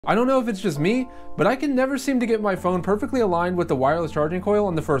I don't know if it's just me, but I can never seem to get my phone perfectly aligned with the wireless charging coil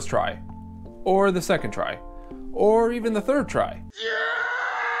on the first try, or the second try, or even the third try.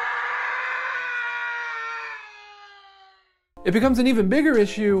 It becomes an even bigger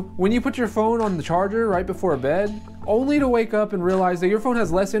issue when you put your phone on the charger right before bed, only to wake up and realize that your phone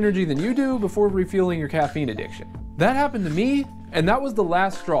has less energy than you do before refueling your caffeine addiction. That happened to me, and that was the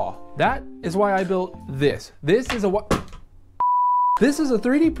last straw. That is why I built this. This is a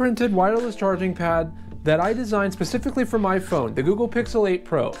 3D printed wireless charging pad that I designed specifically for my phone, the Google Pixel 8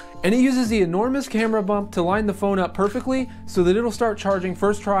 Pro. And it uses the enormous camera bump to line the phone up perfectly so that it'll start charging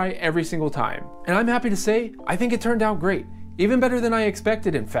first try every single time. And I'm happy to say, I think it turned out great. Even better than I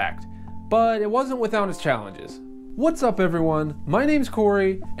expected, in fact. But it wasn't without its challenges. What's up, everyone? My name's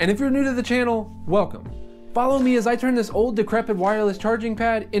Corey, and if you're new to the channel, welcome. Follow me as I turn this old decrepit wireless charging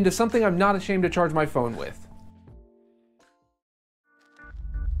pad into something I'm not ashamed to charge my phone with.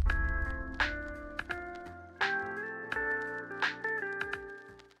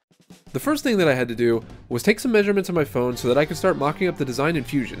 The first thing that I had to do was take some measurements on my phone so that I could start mocking up the design in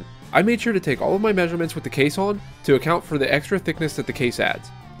Fusion. I made sure to take all of my measurements with the case on to account for the extra thickness that the case adds.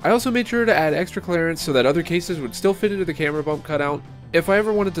 I also made sure to add extra clearance so that other cases would still fit into the camera bump cutout if I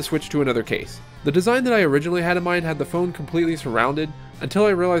ever wanted to switch to another case. The design that I originally had in mind had the phone completely surrounded until I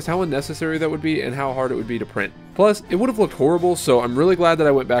realized how unnecessary that would be and how hard it would be to print. Plus, it would have looked horrible, so I'm really glad that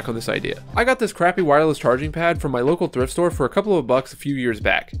I went back on this idea. I got this crappy wireless charging pad from my local thrift store for a couple of bucks a few years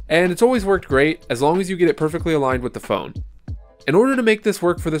back, and it's always worked great as long as you get it perfectly aligned with the phone. In order to make this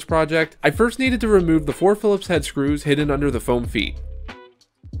work for this project, I first needed to remove the 4 Phillips head screws hidden under the foam feet.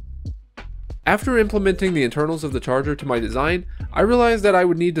 After implementing the internals of the charger to my design, I realized that I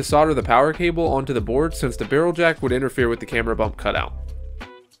would need to solder the power cable onto the board since the barrel jack would interfere with the camera bump cutout.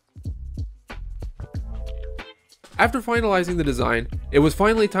 After finalizing the design, it was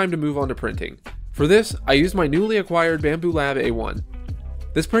finally time to move on to printing. For this, I used my newly acquired Bamboo Lab A1.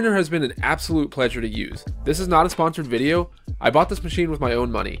 This printer has been an absolute pleasure to use. This is not a sponsored video. I bought this machine with my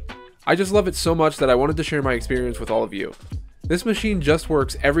own money. I just love it so much that I wanted to share my experience with all of you. This machine just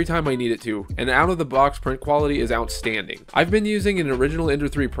works every time I need it to, and out of the box print quality is outstanding. I've been using an original Ender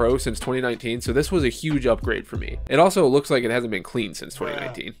 3 Pro since 2019, so this was a huge upgrade for me. It also looks like it hasn't been cleaned since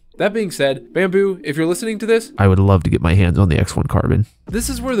 2019. That being said, Bamboo, if you're listening to this, I would love to get my hands on the X1 Carbon. This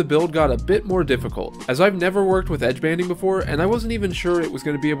is where the build got a bit more difficult, as I've never worked with edge banding before and I wasn't even sure it was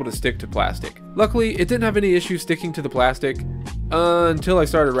going to be able to stick to plastic. Luckily, it didn't have any issues sticking to the plastic until I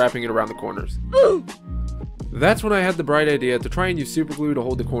started wrapping it around the corners. That's when I had the bright idea to try and use super glue to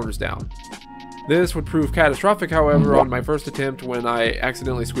hold the corners down. This would prove catastrophic, however, on my first attempt when I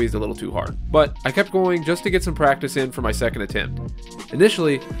accidentally squeezed a little too hard. But I kept going just to get some practice in for my second attempt.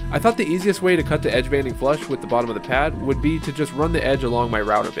 Initially, I thought the easiest way to cut the edge banding flush with the bottom of the pad would be to just run the edge along my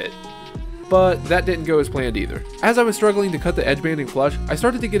router bit. But that didn't go as planned either. As I was struggling to cut the edge banding flush, I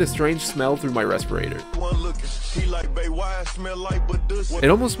started to get a strange smell through my respirator. It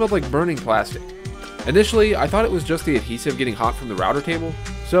almost smelled like burning plastic. Initially, I thought it was just the adhesive getting hot from the router table,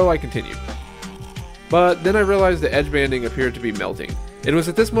 so I continued. But then I realized the edge banding appeared to be melting. It was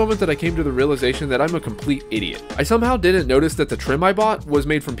at this moment that I came to the realization that I'm a complete idiot. I somehow didn't notice that the trim I bought was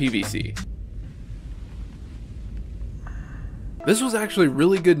made from PVC. This was actually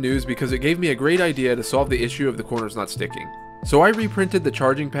really good news because it gave me a great idea to solve the issue of the corners not sticking. So I reprinted the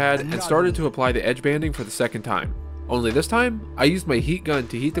charging pad and started to apply the edge banding for the second time. Only this time, I used my heat gun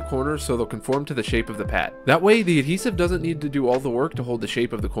to heat the corners so they'll conform to the shape of the pad. That way, the adhesive doesn't need to do all the work to hold the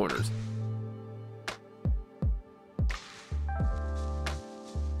shape of the corners.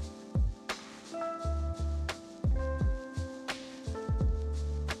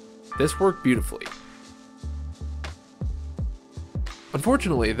 This worked beautifully.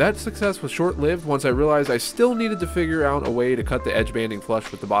 Unfortunately, that success was short-lived once I realized I still needed to figure out a way to cut the edge banding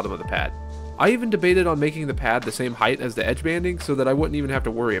flush with the bottom of the pad. I even debated on making the pad the same height as the edge banding so that I wouldn't even have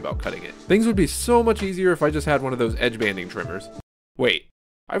to worry about cutting it. Things would be so much easier if I just had one of those edge banding trimmers. Wait,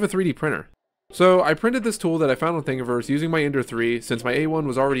 I have a 3D printer. So I printed this tool that I found on Thingiverse using my Ender 3 since my A1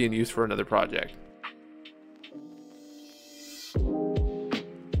 was already in use for another project.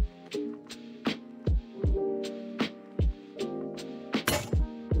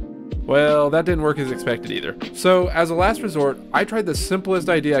 Well, that didn't work as expected either. So, as a last resort, I tried the simplest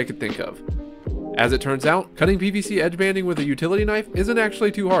idea I could think of. As it turns out, cutting PVC edge banding with a utility knife isn't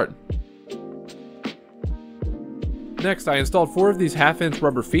actually too hard. Next, I installed 4 of these 1/2-inch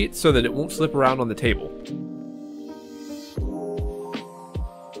rubber feet so that it won't slip around on the table.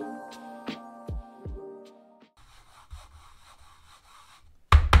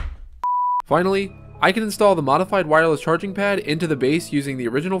 Finally, I can install the modified wireless charging pad into the base using the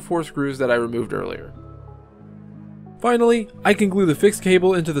original 4 screws that I removed earlier. Finally, I can glue the fixed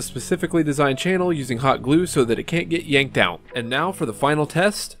cable into the specifically designed channel using hot glue so that it can't get yanked out. And now for the final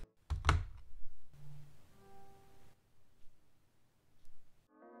test.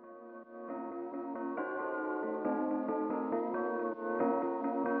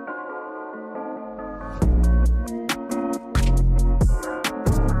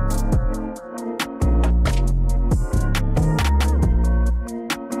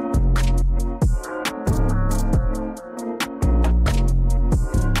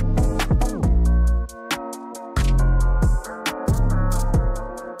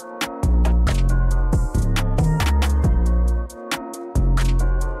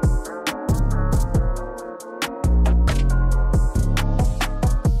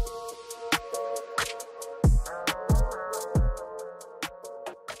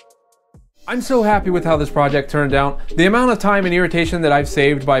 I'm so happy with how this project turned out. The amount of time and irritation that I've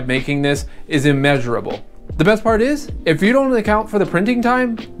saved by making this is immeasurable. The best part is, if you don't account for the printing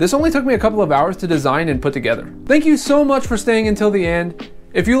time, this only took me a couple of hours to design and put together. Thank you so much for staying until the end.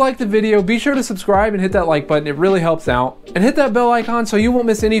 If you liked the video, be sure to subscribe and hit that like button, it really helps out. And hit that bell icon so you won't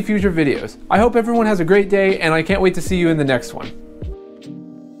miss any future videos. I hope everyone has a great day, and I can't wait to see you in the next one.